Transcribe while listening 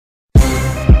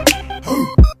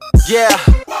Yeah,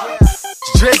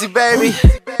 Drizzy, baby.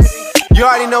 You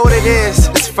already know what it is.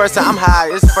 It's the first time I'm high.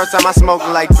 It's the first time I smoked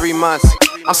in like 3 months.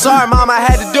 I'm sorry, mama, I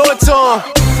had to do it to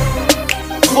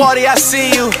him. 40, I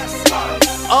see you.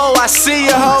 Oh, I see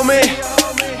you, homie.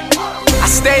 I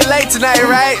stayed late tonight,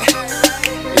 right?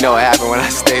 You know what happened when I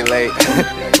stay late.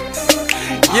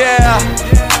 Yeah,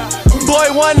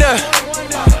 boy wonder.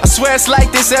 I swear it's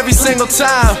like this every single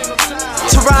time.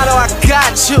 Toronto, I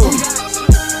got you.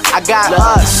 I got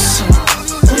us.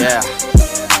 Yeah.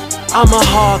 I'm a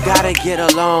hog, gotta get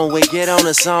along with, get on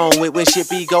the song with. When shit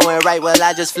be going right, well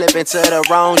I just flip into the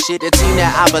wrong shit. The team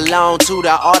that I belong to,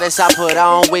 the artists I put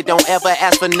on with. Don't ever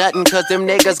ask for nothing, cause them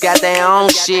niggas got their own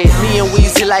shit. Me and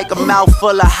Weezy like a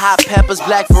mouthful of hot peppers.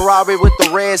 Black Ferrari with the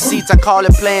red seats, I call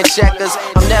it playing checkers.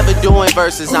 I'm never doing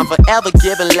verses, I'm forever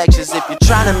giving lectures. If you're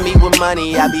trying to meet with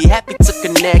money, I'll be happy to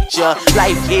connect ya.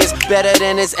 Life is better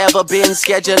than it's ever been.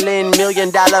 Scheduling $1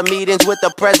 million meetings with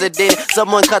the president.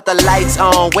 Someone cut the lights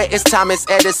on, where is Thomas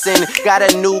Edison? Got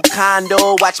a new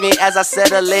condo, watch me as I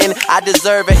settle in. I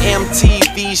deserve an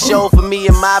MTV show for me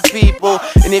and my people.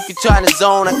 And if you're trying to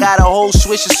zone, I got a whole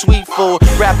swish of sweet food.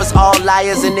 Rappers all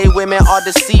liars and they women are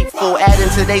deceitful. Adding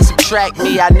to they subtract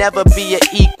me, I never be an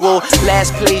equal.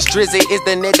 Last place, Drizzy is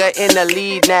the nigga in the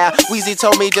lead now. Weezy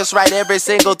told me just write every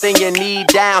single thing you need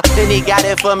down. Then he got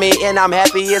it for me and I'm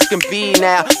happy as can be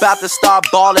now. About to start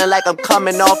balling like I'm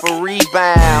coming off a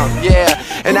rebound. Yeah,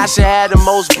 and I should have the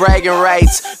most bragging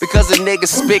rights, because a nigga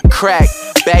spit crack,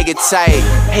 bag it tight.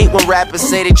 Hate when rappers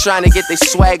say they tryna get their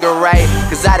swagger right,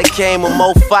 cause I done came with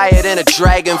more fire than a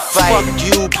dragon fight. Fuck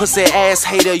you, pussy ass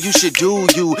hater, you should do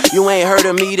you. You ain't heard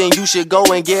of me, then you should go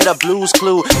and get a Blues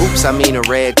Clue. Oops, I mean a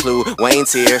Red Clue.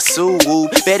 Wayne's here, Sue Woo.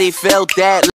 Bet he felt that.